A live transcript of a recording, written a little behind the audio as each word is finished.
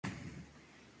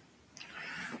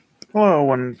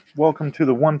Hello, and welcome to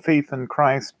the One Faith in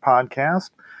Christ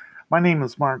podcast. My name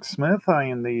is Mark Smith. I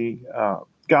am the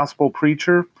gospel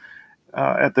preacher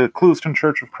at the Clewiston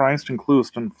Church of Christ in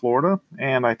Clewiston, Florida.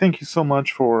 And I thank you so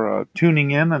much for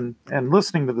tuning in and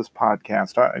listening to this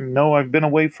podcast. I know I've been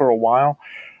away for a while,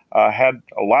 had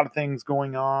a lot of things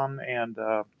going on, and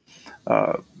uh,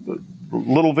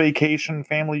 little vacation,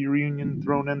 family reunion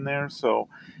thrown in there. So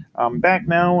I'm back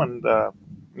now, and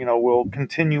we'll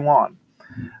continue on.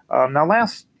 Now,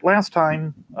 last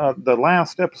time, the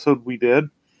last episode we did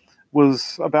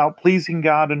was about pleasing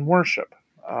God in worship.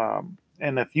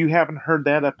 And if you haven't heard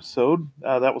that episode,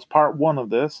 that was part one of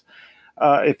this.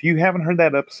 If you haven't heard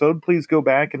that episode, please go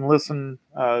back and listen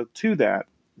to that.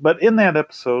 But in that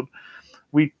episode,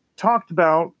 we talked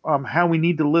about how we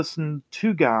need to listen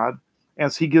to God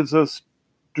as He gives us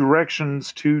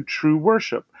directions to true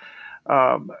worship.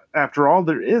 After all,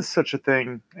 there is such a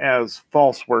thing as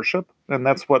false worship, and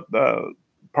that's what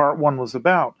part one was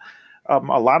about. A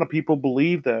lot of people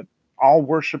believe that all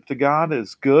worship to God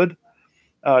is good.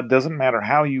 Doesn't matter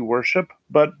how you worship,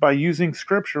 but by using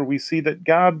scripture, we see that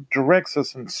God directs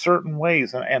us in certain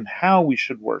ways and how we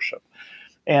should worship.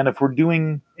 And if we're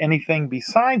doing anything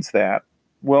besides that,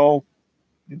 well,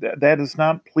 that is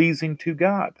not pleasing to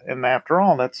God. And after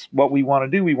all, that's what we want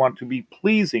to do. We want to be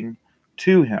pleasing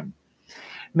to Him.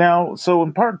 Now, so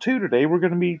in part two today, we're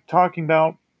going to be talking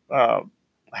about uh,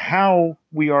 how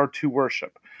we are to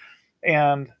worship.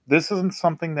 And this isn't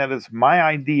something that is my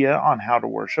idea on how to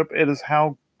worship, it is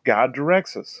how God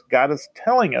directs us. God is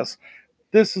telling us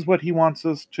this is what He wants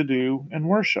us to do in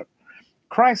worship.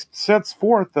 Christ sets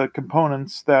forth the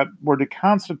components that were to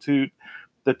constitute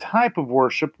the type of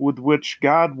worship with which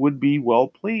God would be well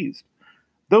pleased.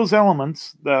 Those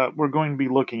elements that we're going to be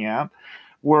looking at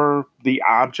were the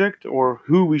object or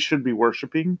who we should be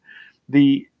worshiping,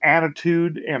 the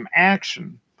attitude and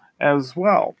action as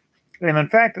well. And in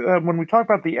fact, when we talk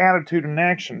about the attitude and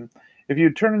action, if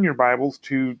you turn in your Bibles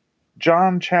to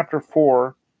John chapter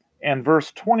 4 and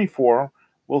verse 24,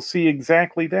 we'll see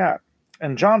exactly that.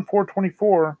 In John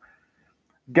 4:24,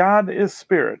 God is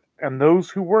spirit, and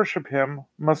those who worship Him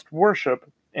must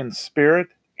worship in spirit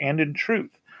and in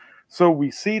truth. So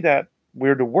we see that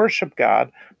we're to worship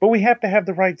God, but we have to have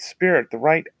the right spirit, the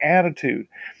right attitude,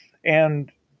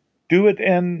 and do it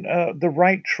in the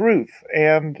right truth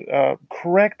and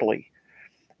correctly.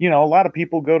 You know, a lot of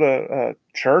people go to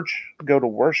church, go to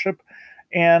worship,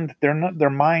 and their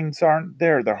minds aren't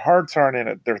there, their hearts aren't in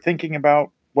it. They're thinking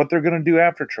about what they're going to do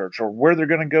after church or where they're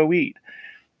going to go eat.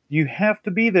 You have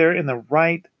to be there in the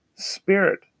right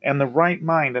spirit and the right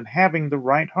mind and having the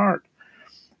right heart.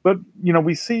 But,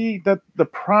 we see that the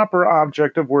proper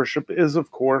object of worship is,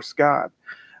 of course, God.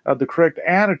 The correct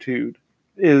attitude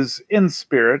is in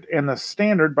spirit, and the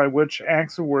standard by which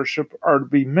acts of worship are to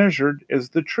be measured is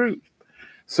the truth.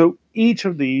 So each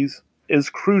of these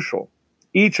is crucial.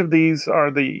 Each of these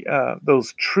are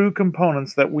those true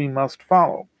components that we must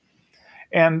follow.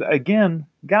 And again,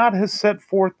 God has set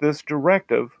forth this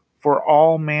directive for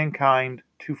all mankind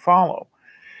to follow.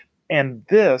 And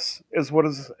this is what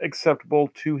is acceptable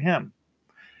to Him.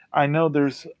 I know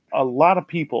there's a lot of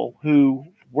people who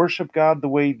worship God the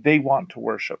way they want to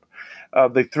worship.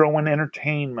 They throw in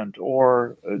entertainment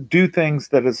or do things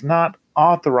that is not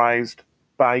authorized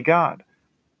by God.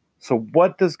 So,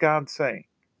 what does God say?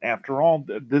 After all,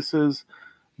 this is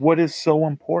what is so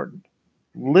important.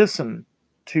 Listen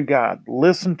to God,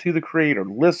 listen to the Creator,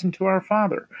 listen to our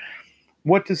Father.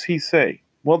 What does He say?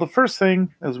 Well, the first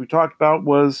thing, as we talked about,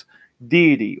 was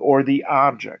deity or the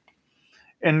object.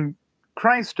 In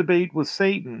Christ's debate with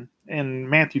Satan in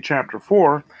Matthew chapter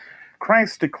 4,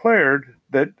 Christ declared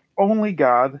that only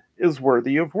God is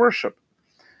worthy of worship.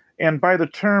 And by the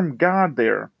term God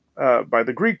there, by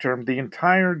the Greek term, the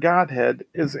entire Godhead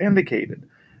is indicated,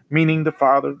 meaning the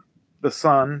Father, the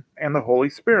Son, and the Holy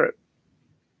Spirit.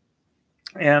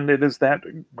 And it is that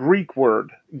Greek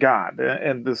word, God,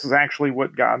 and this is actually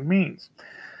what God means.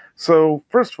 So,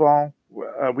 first of all,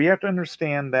 we have to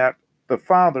understand that the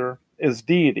Father is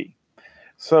deity.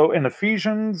 So, in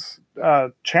Ephesians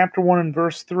chapter 1 and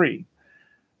verse 3,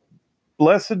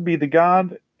 blessed be the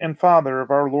God and Father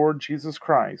of our Lord Jesus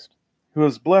Christ, who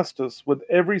has blessed us with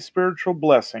every spiritual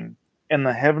blessing in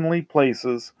the heavenly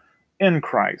places in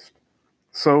Christ.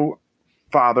 So,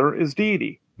 Father is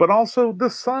deity, but also the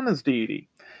Son is deity,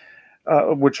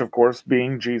 which, of course,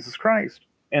 being Jesus Christ.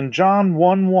 In John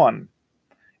 1:1,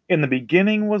 in the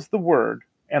beginning was the Word,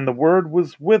 and the Word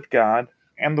was with God,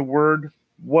 and the Word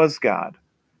was God.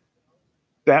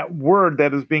 That Word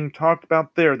that is being talked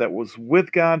about there, that was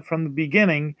with God from the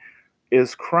beginning,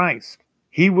 is Christ.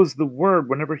 He was the Word.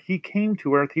 Whenever he came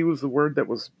to earth, he was the Word that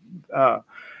was uh,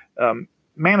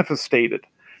 manifested,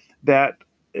 that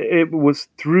it was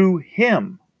through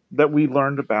him that we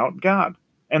learned about God.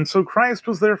 And so Christ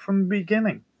was there from the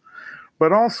beginning.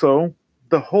 But also,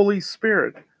 the Holy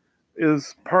Spirit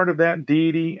is part of that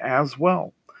deity as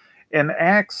well. In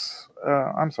Acts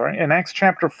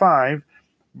chapter 5,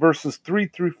 verses 3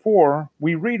 through 4,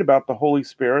 we read about the Holy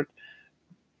Spirit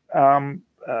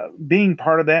being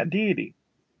part of that deity.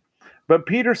 But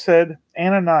Peter said,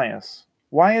 Ananias,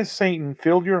 why has Satan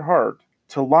filled your heart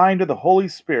to lie to the Holy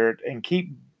Spirit and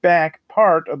keep back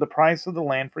part of the price of the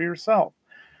land for yourself?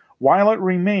 While it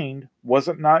remained, was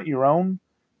it not your own?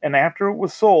 And after it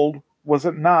was sold, was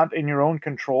it not in your own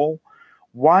control?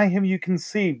 Why have you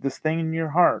conceived this thing in your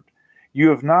heart? You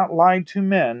have not lied to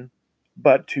men,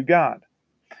 but to God.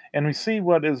 And we see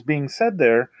what is being said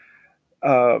there,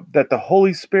 that the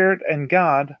Holy Spirit and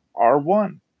God are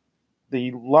one.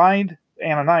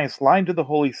 Ananias lied to the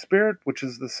Holy Spirit, which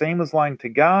is the same as lying to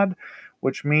God,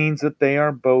 which means that they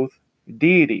are both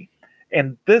deity.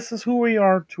 And this is who we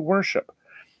are to worship.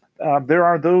 There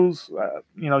are those,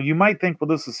 you might think, well,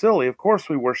 this is silly. Of course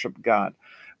we worship God.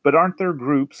 But aren't there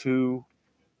groups who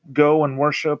go and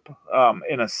worship,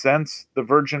 in a sense, the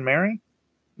Virgin Mary?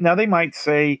 Now, they might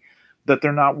say that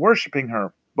they're not worshiping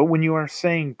her. But when you are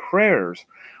saying prayers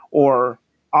or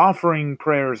offering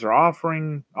prayers or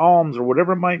offering alms or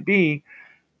whatever it might be,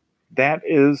 that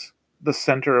is the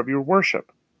center of your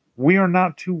worship. We are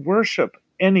not to worship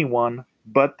anyone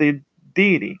but the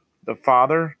deity, the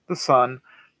Father, the Son,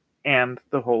 and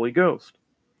the Holy Ghost.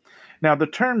 Now, the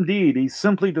term deity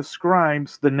simply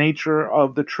describes the nature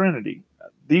of the Trinity.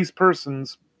 These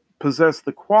persons possess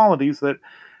the qualities that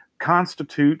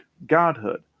constitute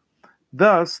Godhood.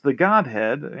 Thus, the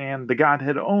Godhead, and the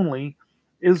Godhead only,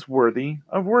 is worthy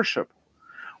of worship.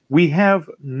 We have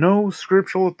no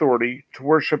scriptural authority to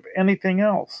worship anything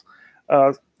else,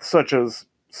 such as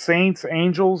saints,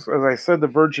 angels, as I said, the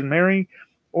Virgin Mary,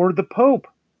 or the Pope.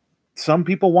 Some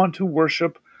people want to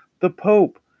worship the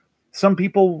Pope. Some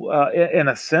people, in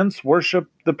a sense, worship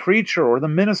the preacher or the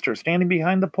minister standing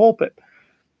behind the pulpit.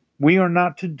 We are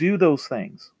not to do those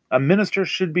things. A minister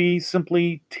should be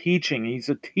simply teaching. He's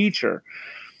a teacher.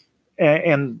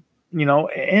 And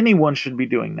anyone should be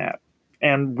doing that.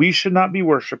 And we should not be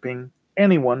worshiping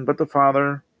anyone but the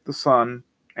Father, the Son,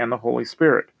 and the Holy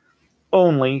Spirit.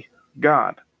 Only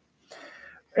God.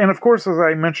 And of course, as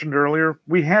I mentioned earlier,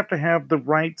 we have to have the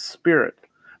right spirit,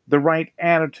 the right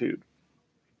attitude.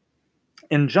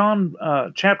 In John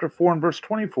chapter 4 and verse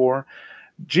 24,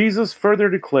 Jesus further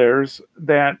declares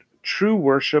that true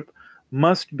worship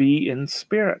must be in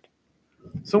spirit.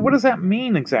 So what does that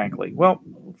mean exactly? Well,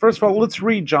 first of all, let's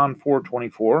read John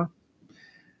 4:24.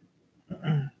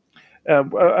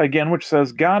 Again, which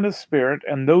says, God is spirit,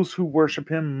 and those who worship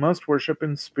him must worship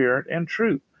in spirit and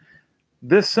truth.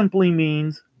 This simply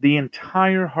means the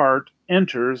entire heart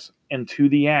enters into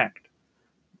the act.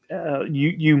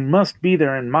 You must be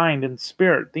there in mind and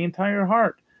spirit, the entire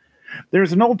heart.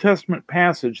 There's an Old Testament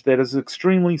passage that is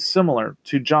extremely similar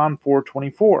to John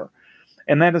 4:24,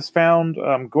 and that is found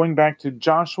going back to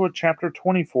Joshua chapter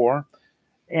 24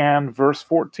 and verse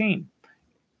 14.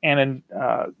 And in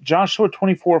Joshua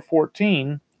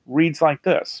 24:14 reads like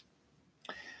this: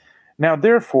 Now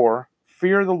therefore,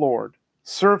 fear the Lord,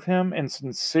 serve him in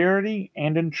sincerity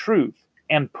and in truth,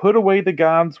 and put away the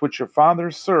gods which your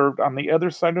fathers served on the other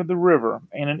side of the river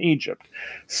and in Egypt.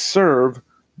 Serve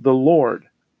the Lord.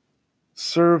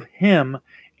 Serve him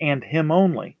and him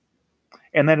only.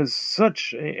 And that is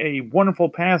such a wonderful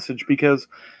passage, because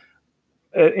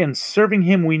in serving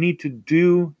him, we need to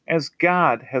do as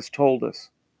God has told us.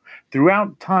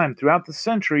 Throughout time, throughout the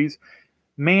centuries,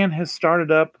 man has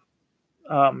started up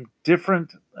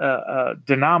different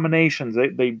denominations.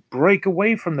 They break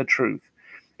away from the truth,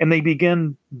 and they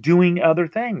begin doing other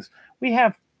things. We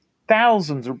have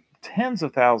thousands or tens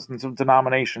of thousands of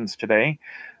denominations today.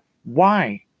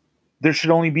 Why? There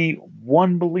should only be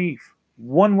one belief,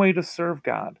 one way to serve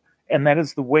God, and that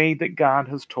is the way that God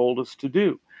has told us to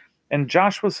do. And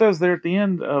Joshua says there at the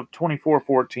end of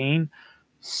 24:14,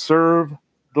 serve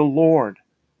the Lord.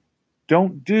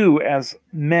 Don't do as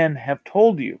men have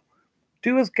told you.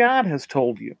 Do as God has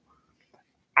told you.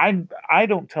 I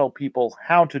don't tell people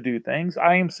how to do things.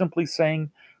 I am simply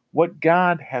saying what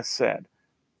God has said.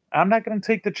 I'm not going to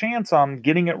take the chance on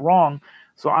getting it wrong,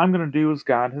 so I'm going to do as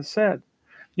God has said.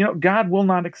 God will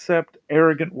not accept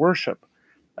arrogant worship,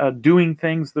 doing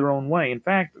things their own way. In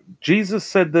fact, Jesus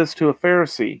said this to a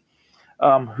Pharisee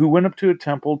who went up to a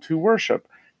temple to worship.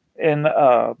 In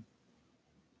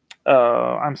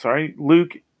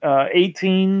Luke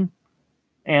 18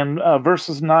 and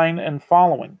verses 9 and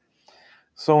following.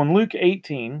 So in Luke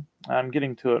 18, I'm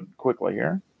getting to it quickly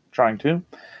here, trying to.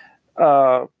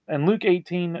 In Luke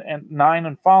 18 and 9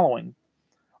 and following,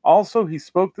 also he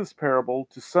spoke this parable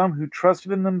to some who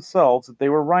trusted in themselves that they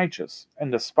were righteous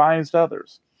and despised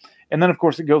others. And then, of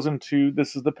course, it goes into,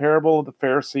 this is the parable of the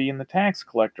Pharisee and the tax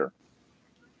collector.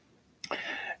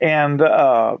 And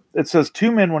it says,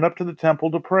 2 men went up to the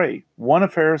temple to pray, one a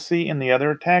Pharisee and the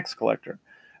other a tax collector.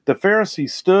 The Pharisee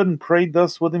stood and prayed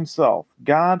thus with himself,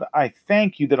 God, I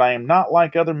thank you that I am not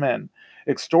like other men,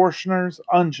 extortioners,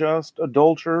 unjust,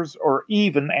 adulterers, or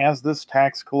even as this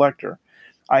tax collector.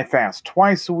 I fast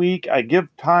twice a week, I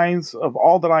give tithes of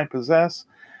all that I possess.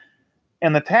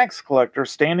 And the tax collector,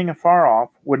 standing afar off,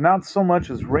 would not so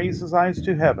much as raise his eyes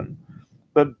to heaven,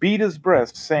 but beat his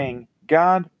breast, saying,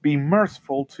 God, be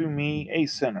merciful to me, a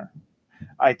sinner.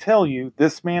 I tell you,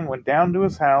 this man went down to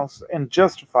his house and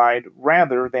justified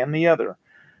rather than the other.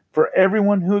 For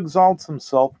everyone who exalts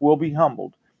himself will be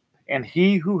humbled, and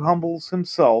he who humbles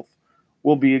himself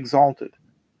will be exalted.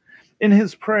 In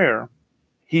his prayer,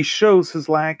 he shows his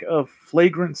lack of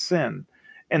flagrant sin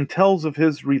and tells of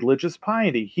his religious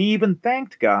piety. He even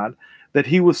thanked God that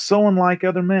he was so unlike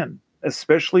other men,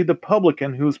 especially the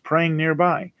publican who was praying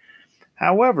nearby.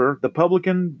 However, the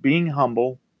publican, being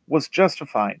humble, was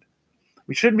justified.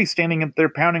 We shouldn't be standing up there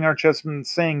pounding our chest and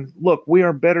saying, look, we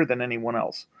are better than anyone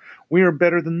else. We are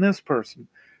better than this person.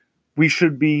 We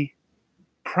should be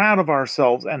proud of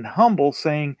ourselves and humble,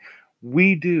 saying,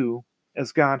 we do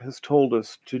as God has told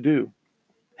us to do.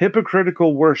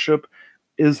 Hypocritical worship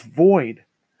is void.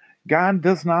 God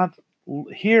does not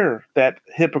hear that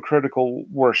hypocritical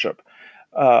worship.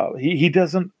 He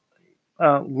doesn't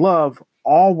love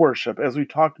all worship, as we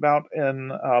talked about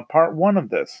in part 1 of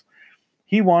this.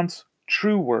 He wants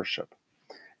true worship.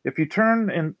 If you turn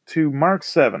into Mark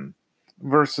 7,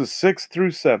 verses 6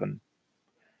 through 7,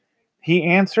 he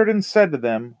answered and said to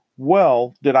them,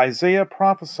 well did Isaiah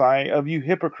prophesy of you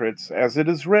hypocrites, as it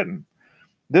is written,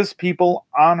 this people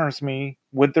honors me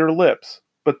with their lips,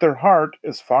 but their heart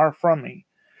is far from me.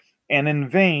 And in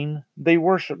vain they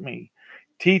worship me,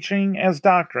 teaching as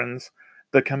doctrines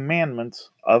the commandments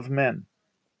of men.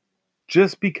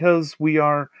 Just because we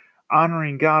are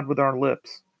honoring God with our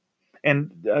lips,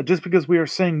 and just because we are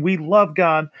saying we love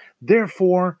God,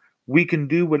 therefore we can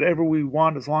do whatever we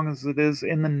want as long as it is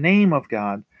in the name of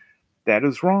God, that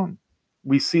is wrong.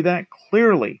 We see that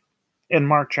clearly in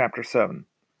Mark chapter 7.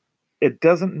 It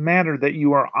doesn't matter that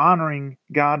you are honoring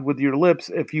God with your lips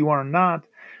if you are not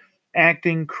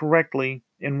acting correctly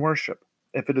in worship.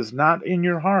 If it is not in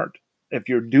your heart, if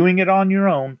you're doing it on your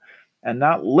own and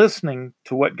not listening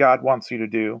to what God wants you to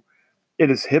do, it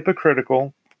is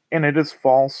hypocritical and it is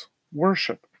false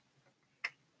worship.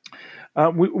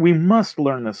 We must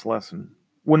learn this lesson.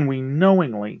 When we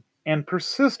knowingly and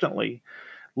persistently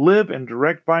live in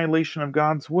direct violation of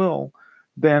God's will,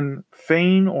 then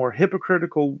vain or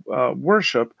hypocritical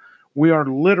worship, we are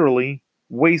literally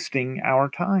wasting our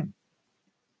time.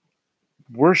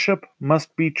 Worship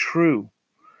must be true.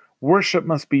 Worship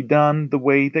must be done the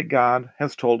way that God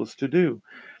has told us to do.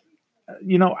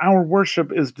 You know, our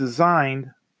worship is designed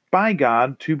by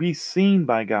God to be seen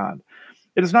by God.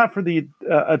 It is not for the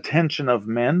attention of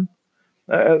men,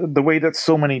 the way that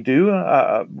so many do.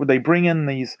 They bring in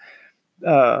these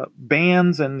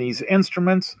bands and these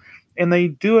instruments, and they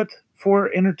do it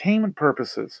for entertainment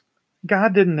purposes.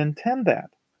 God didn't intend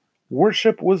that.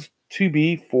 Worship was to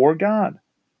be for God.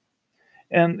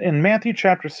 And in Matthew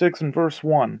chapter 6 and verse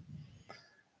 1,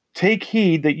 take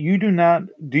heed that you do not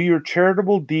do your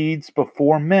charitable deeds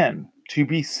before men, to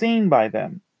be seen by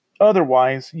them.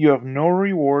 Otherwise, you have no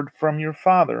reward from your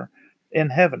Father in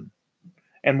heaven.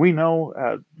 And we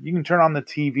know you can turn on the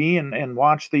TV and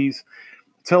watch these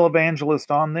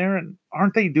televangelists on there, and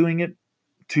aren't they doing it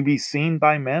to be seen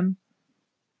by men?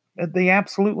 They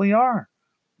absolutely are.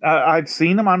 I've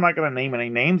seen them. I'm not going to name any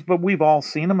names, but we've all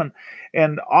seen them,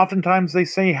 and oftentimes they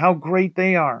say how great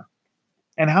they are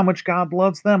and how much God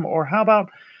loves them. Or how about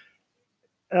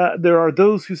there are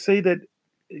those who say that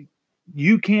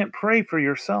you can't pray for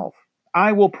yourself.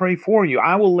 I will pray for you.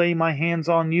 I will lay my hands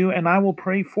on you and I will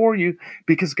pray for you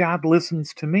because God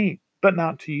listens to me, but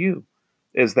not to you.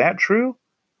 Is that true?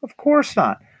 Of course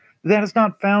not. That is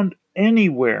not found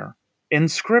anywhere in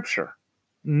Scripture.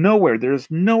 Nowhere. There is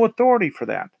no authority for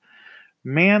that.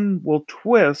 Man will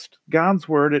twist God's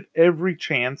word at every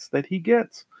chance that he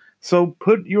gets. So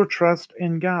put your trust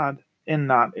in God and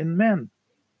not in men.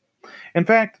 In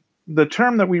fact, the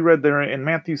term that we read there in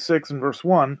Matthew 6 and verse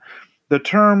 1, the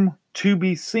term to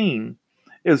be seen,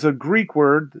 is a Greek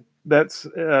word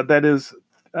that is,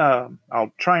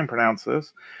 I'll try and pronounce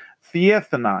this,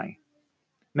 theathenai.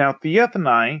 Now,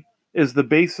 theathenai is the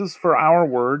basis for our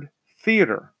word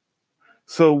theater.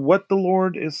 So what the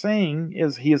Lord is saying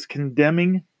is he is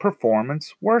condemning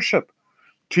performance worship.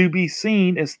 To be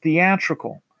seen as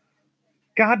theatrical.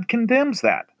 God condemns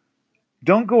that.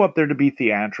 Don't go up there to be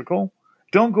theatrical.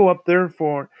 Don't go up there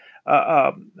for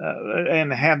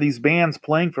and have these bands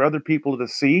playing for other people to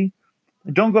see.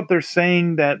 Don't go up there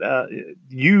saying that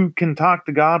you can talk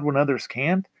to God when others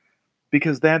can't,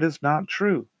 because that is not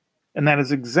true. And that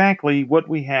is exactly what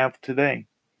we have today.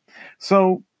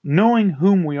 So, knowing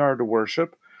whom we are to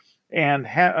worship, and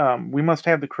we must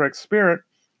have the correct spirit,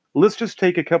 let's just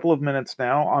take a couple of minutes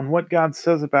now on what God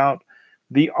says about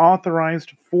the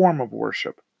authorized form of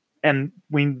worship. And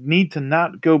we need to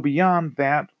not go beyond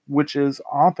that which is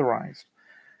authorized.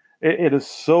 It is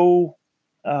so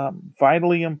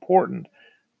vitally important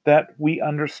that we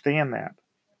understand that.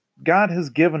 God has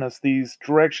given us these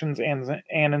directions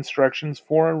and instructions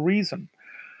for a reason.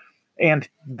 And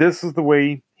this is the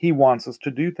way he wants us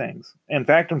to do things. In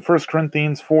fact, in 1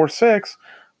 Corinthians 4:6,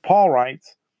 Paul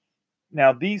writes,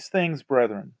 "Now these things,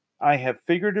 brethren, I have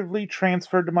figuratively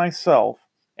transferred to myself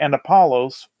and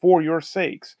Apollos for your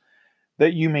sakes,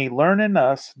 that you may learn in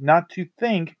us not to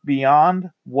think beyond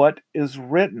what is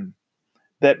written,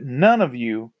 that none of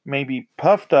you may be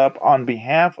puffed up on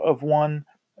behalf of one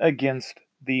against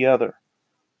the other."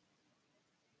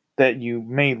 That you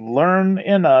may learn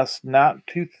in us not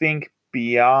to think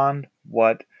beyond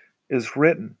what is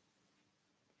written.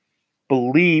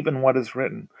 Believe in what is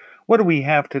written. What do we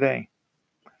have today?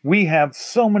 We have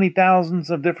so many thousands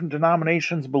of different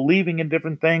denominations believing in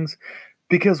different things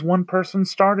because one person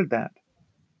started that.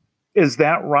 Is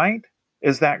that right?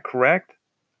 Is that correct?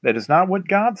 That is not what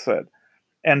God said.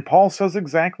 And Paul says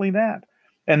exactly that.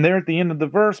 And there at the end of the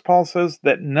verse, Paul says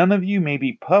that none of you may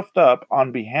be puffed up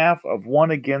on behalf of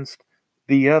one against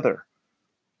the other.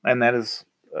 And that is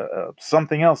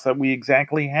something else that we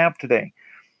exactly have today.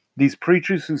 These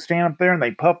preachers who stand up there and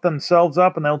they puff themselves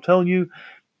up and they'll tell you,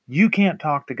 you can't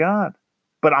talk to God,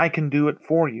 but I can do it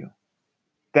for you.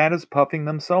 That is puffing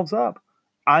themselves up.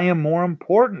 I am more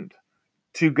important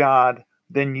to God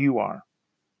than you are.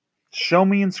 Show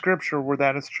me in Scripture where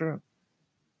that is true.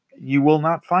 You will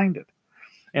not find it.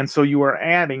 And so you are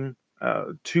adding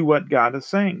to what God is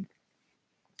saying.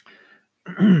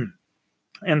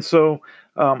 And so,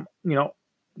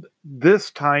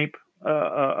 this type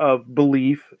of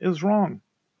belief is wrong.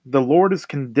 The Lord is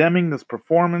condemning this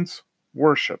performance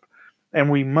worship, and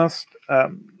we must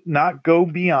not go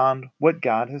beyond what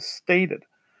God has stated.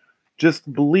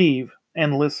 Just believe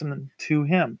and listen to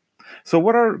Him. So,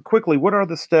 what are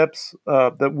the steps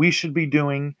that we should be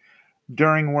doing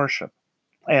during worship,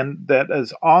 and that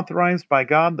is authorized by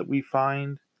God that we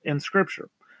find in Scripture?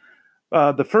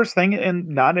 The first thing, and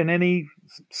not in any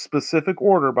specific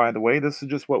order, by the way, this is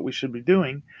just what we should be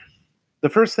doing. The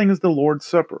first thing is the Lord's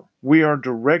Supper. We are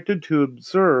directed to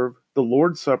observe the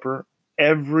Lord's Supper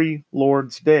every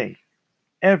Lord's Day.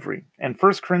 Every. And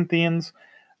 1 Corinthians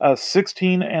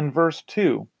 16 and verse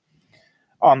 2.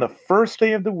 On the first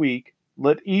day of the week,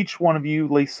 let each one of you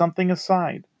lay something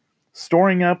aside,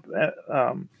 storing up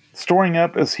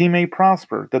as he may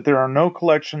prosper, that there are no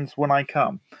collections when I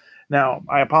come. Now,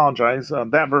 I apologize.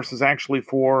 That verse is actually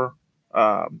for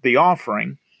the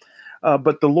offering.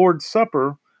 But the Lord's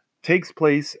Supper takes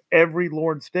place every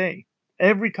Lord's Day.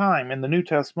 Every time in the New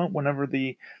Testament, whenever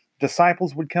the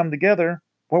disciples would come together,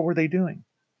 what were they doing?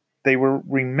 They were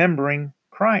remembering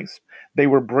Christ. They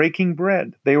were breaking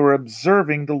bread. They were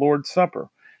observing the Lord's Supper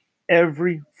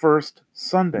every first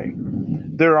Sunday.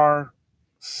 There are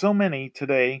so many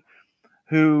today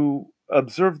who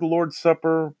observe the Lord's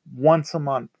Supper once a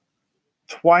month,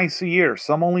 twice a year,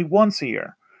 some only once a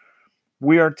year.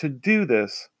 We are to do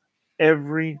this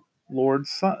every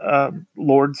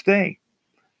Lord's Day.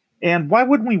 And why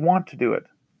wouldn't we want to do it?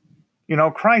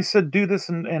 Christ said, do this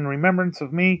in remembrance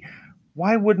of me.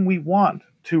 Why wouldn't we want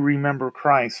to remember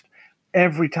Christ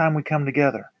every time we come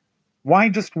together? Why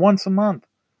just once a month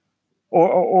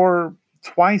or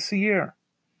twice a year?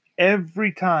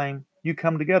 Every time you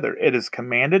come together. It is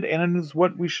commanded, and it is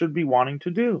what we should be wanting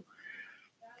to do.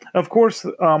 Of course,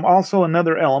 also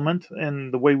another element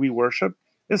in the way we worship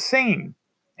is singing.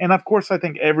 And of course, I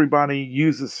think everybody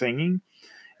uses singing.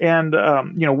 And,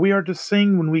 we are to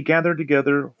sing when we gather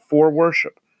together for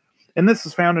worship. And this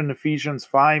is found in Ephesians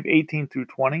 5:18 through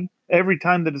 20. Every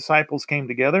time the disciples came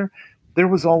together, there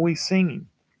was always singing.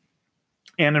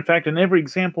 And in fact, in every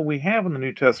example we have in the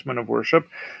New Testament of worship,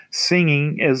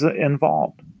 singing is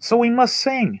involved. So we must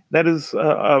sing. That is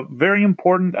a very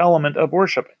important element of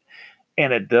worship.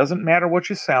 And it doesn't matter what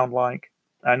you sound like.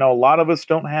 I know a lot of us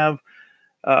don't have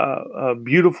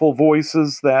beautiful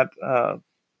voices that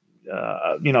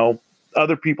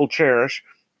other people cherish.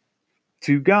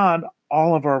 To God,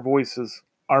 all of our voices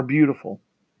are beautiful,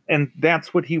 and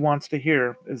that's what He wants to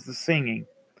hear is the singing.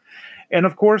 And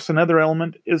of course, another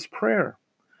element is prayer.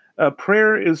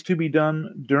 Prayer is to be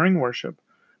done during worship,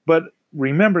 but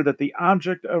remember that the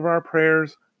object of our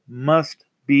prayers must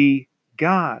be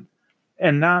God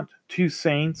and not to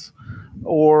saints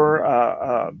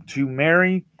or to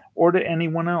Mary or to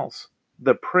anyone else.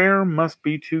 The prayer must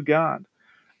be to God.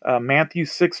 Matthew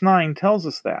 6:9 tells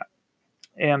us that.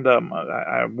 And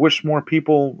I wish more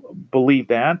people believe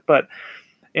that. But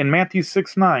in Matthew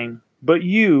 6:9, but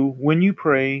you, when you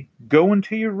pray, go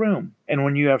into your room, and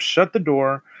when you have shut the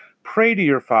door, pray to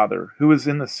your Father who is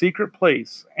in the secret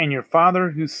place, and your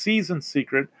Father who sees in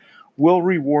secret will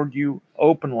reward you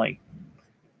openly.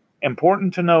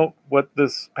 Important to note what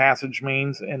this passage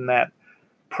means in that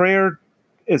prayer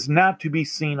is not to be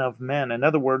seen of men. In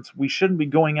other words, we shouldn't be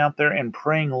going out there and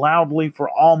praying loudly for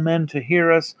all men to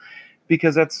hear us,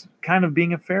 because that's kind of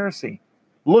being a Pharisee.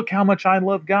 Look how much I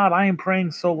love God. I am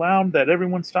praying so loud that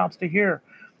everyone stops to hear,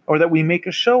 or that we make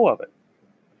a show of it.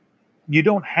 You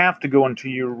don't have to go into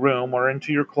your room or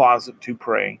into your closet to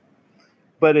pray,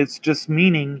 but it's just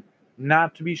meaning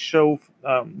not to be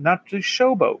not to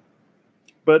showboat,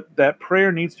 but that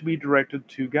prayer needs to be directed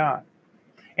to God.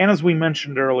 And as we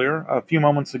mentioned earlier, a few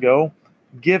moments ago,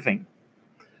 giving.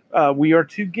 We are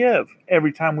to give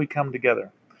every time we come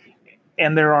together.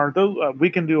 And there are those,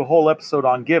 we can do a whole episode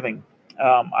on giving.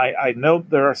 I know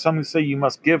there are some who say you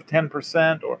must give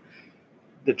 10%, or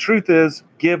the truth is,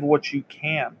 give what you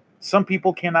can. Some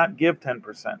people cannot give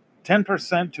 10%.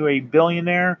 10% to a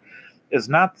billionaire is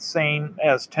not the same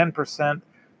as 10%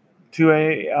 to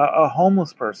a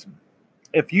homeless person.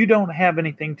 If you don't have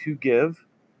anything to give,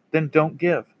 then don't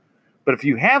give. But if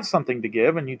you have something to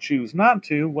give and you choose not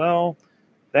to, well,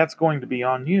 that's going to be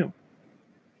on you.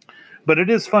 But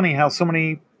it is funny how so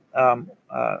many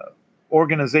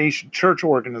church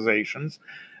organizations,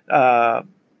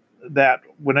 that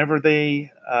whenever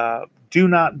they do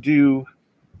not do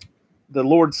the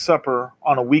Lord's Supper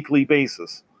on a weekly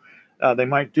basis, they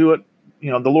might do it,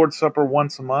 the Lord's Supper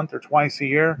once a month or twice a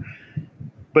year,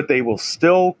 but they will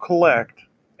still collect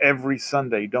every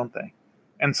Sunday, don't they?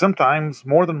 And sometimes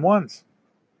more than once.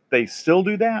 They still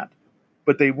do that,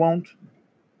 but they won't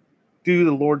do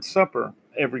the Lord's Supper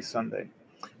every Sunday.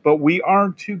 But we are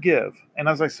to give. And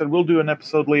as I said, we'll do an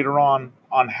episode later on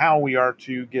how we are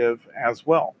to give as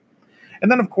well. And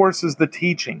then, of course, is the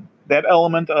teaching, that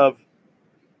element of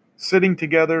sitting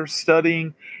together,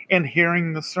 studying, and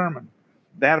hearing the sermon.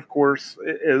 That, of course,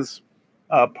 is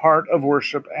a part of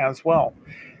worship as well.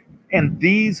 And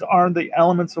these are the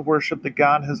elements of worship that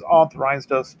God has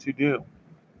authorized us to do.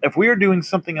 If we are doing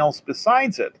something else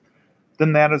besides it,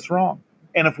 then that is wrong.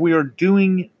 And if we are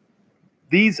doing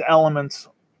these elements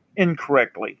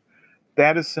incorrectly,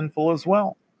 that is sinful as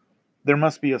well. There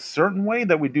must be a certain way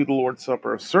that we do the Lord's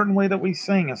Supper, a certain way that we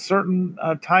sing, a certain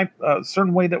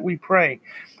certain way that we pray,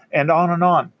 and on and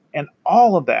on. And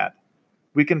all of that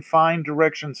we can find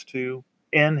directions to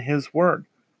in His Word.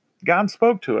 God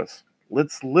spoke to us.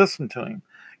 Let's listen to Him.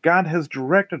 God has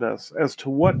directed us as to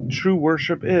what true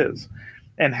worship is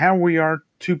and how we are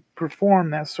to perform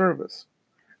that service.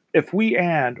 If we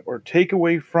add or take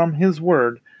away from His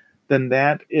Word, then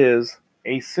that is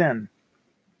a sin.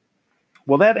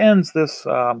 Well, that ends this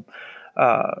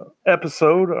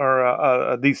episode,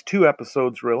 or these two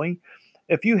episodes, really.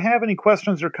 If you have any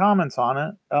questions or comments on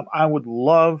it, I would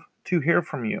love to hear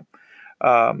from you.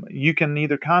 You can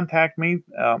either contact me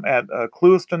at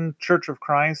Clewiston Church of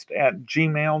Christ at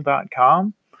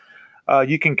gmail.com.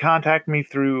 You can contact me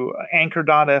through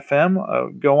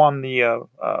anchor.fm. Go on the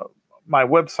my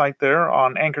website there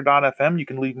on anchor.fm. You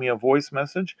can leave me a voice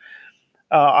message.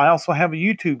 I also have a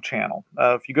YouTube channel.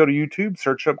 If you go to YouTube,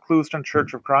 search up Clewiston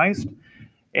Church of Christ,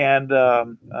 and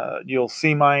you'll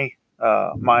see my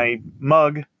my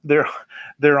mug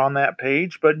there on that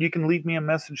page. But you can leave me a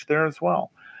message there as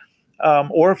well.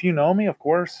 Or if you know me, of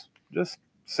course, just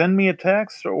send me a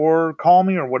text or call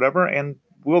me or whatever, and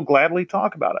we'll gladly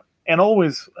talk about it. And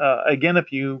always, again,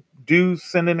 if you do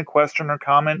send in a question or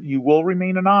comment, you will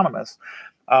remain anonymous.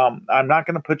 I'm not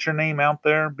going to put your name out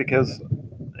there because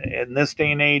in this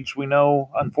day and age, we know,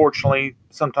 unfortunately,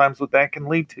 sometimes what that can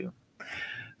lead to.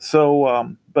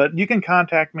 So, but you can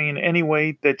contact me in any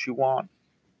way that you want.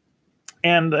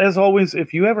 And as always,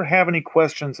 if you ever have any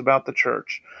questions about the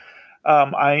church,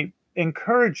 I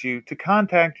encourage you to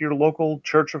contact your local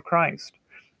Church of Christ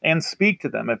and speak to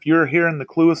them. If you're here in the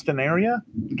Clewiston area,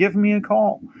 give me a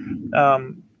call.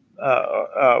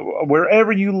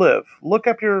 wherever you live. Look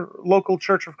up your local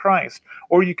Church of Christ,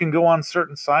 or you can go on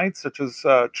certain sites such as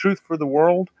Truth for the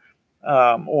World,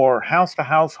 or House to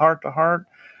House, Heart to Heart,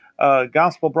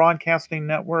 Gospel Broadcasting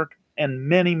Network, and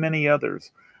many, many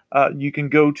others. You can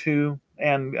go to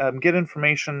and get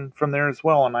information from there as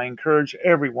well, and I encourage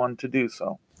everyone to do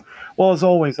so. Well, as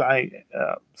always, I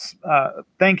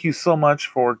thank you so much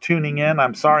for tuning in.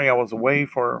 I'm sorry I was away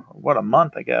for, a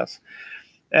month, I guess.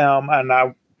 And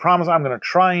I promise I'm going to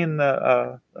try and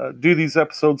do these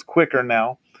episodes quicker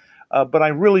now. But I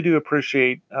really do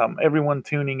appreciate everyone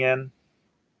tuning in.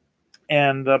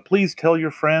 And please tell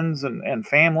your friends and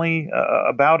family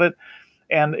about it.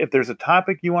 And if there's a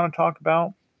topic you want to talk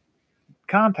about,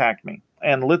 contact me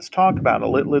and let's talk about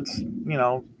it. Let's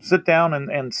sit down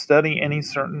and study any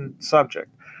certain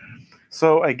subject.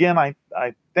 So again, I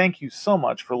thank you so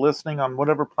much for listening on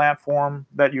whatever platform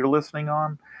that you're listening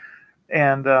on.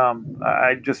 And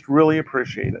I just really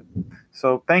appreciate it.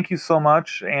 So thank you so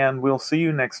much, and we'll see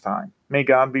you next time. May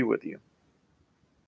God be with you.